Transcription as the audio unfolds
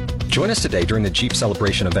Join us today during the Jeep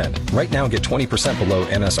Celebration event. Right now, get 20% below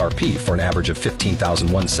MSRP for an average of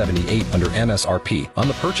 $15,178 under MSRP on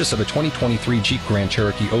the purchase of a 2023 Jeep Grand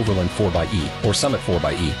Cherokee Overland 4xE or Summit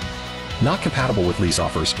 4xE. Not compatible with lease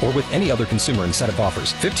offers or with any other consumer incentive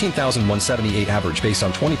offers. $15,178 average based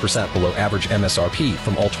on 20% below average MSRP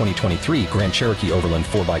from all 2023 Grand Cherokee Overland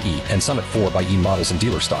 4xE and Summit 4xE models in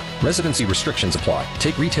dealer stock. Residency restrictions apply.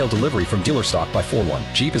 Take retail delivery from dealer stock by 4/1.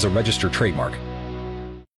 Jeep is a registered trademark.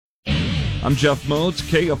 I'm Jeff Moats,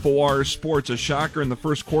 KFOR Sports. A shocker in the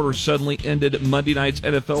first quarter suddenly ended Monday night's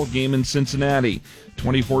NFL game in Cincinnati.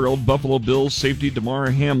 24-year-old Buffalo Bills safety Damar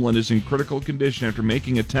Hamlin is in critical condition after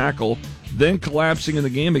making a tackle, then collapsing in the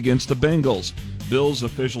game against the Bengals. Bills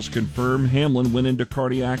officials confirm Hamlin went into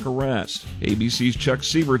cardiac arrest. ABC's Chuck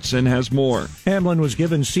Sievertson has more. Hamlin was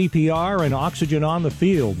given CPR and oxygen on the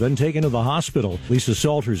field, then taken to the hospital. Lisa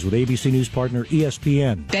Salters with ABC News partner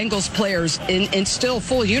ESPN. Bengals players in still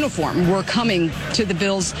full uniform were coming to the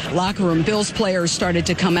Bills locker room. Bills players started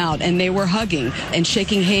to come out, and they were hugging and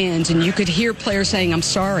shaking hands, and you could hear players saying, I'm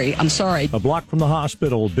sorry, I'm sorry. A block from the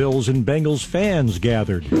hospital, Bills and Bengals fans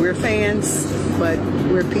gathered. We're fans, but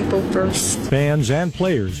we're people first. Fans and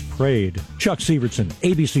players prayed. Chuck Sievertson,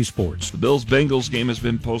 ABC Sports. The Bills-Bengals game has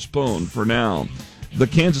been postponed for now. The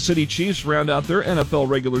Kansas City Chiefs round out their NFL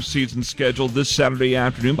regular season schedule this Saturday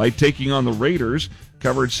afternoon by taking on the Raiders.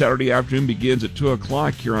 Coverage Saturday afternoon begins at 2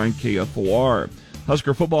 o'clock here on KFOR.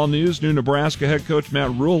 Husker football news, new Nebraska head coach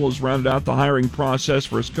Matt Rhule has rounded out the hiring process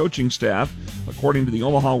for his coaching staff. According to the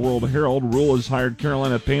Omaha World Herald, Rhule has hired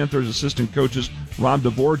Carolina Panthers assistant coaches Rob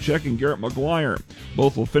Dvorak and Garrett McGuire.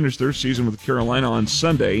 Both will finish their season with Carolina on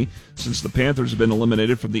Sunday, since the Panthers have been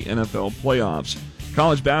eliminated from the NFL playoffs.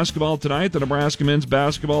 College basketball tonight, the Nebraska men's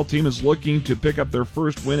basketball team is looking to pick up their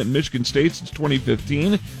first win at Michigan State since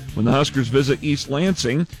 2015. When the Huskers visit East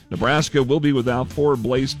Lansing, Nebraska will be without forward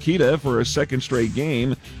Blaise Keita for a second straight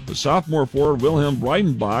game, with sophomore forward Wilhelm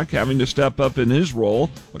Breidenbach having to step up in his role,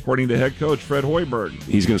 according to head coach Fred Hoiberg.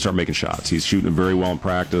 He's going to start making shots. He's shooting very well in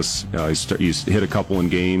practice. He's hit a couple in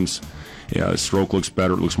games. Yeah, his stroke looks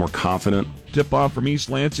better. It looks more confident. Tip-off from East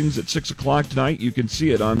Lansing's at 6 o'clock tonight. You can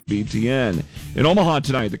see it on BTN. In Omaha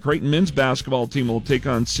tonight, the Creighton men's basketball team will take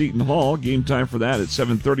on Seton Hall. Game time for that at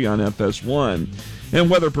 7:30 on FS1. And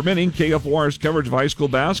weather permitting, KFOR's coverage of high school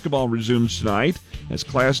basketball resumes tonight as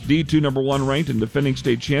Class D2 number 1 ranked and defending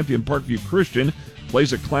state champion Parkview Christian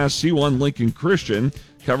plays at Class C1 Lincoln Christian.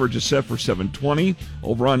 Coverage is set for 7:20.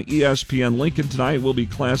 Over on ESPN Lincoln tonight will be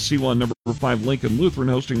Class C1 number 5 Lincoln Lutheran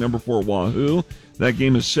hosting number 4 Wahoo. That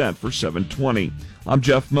game is set for 7:20. I'm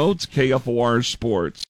Jeff Moats, KFOR Sports.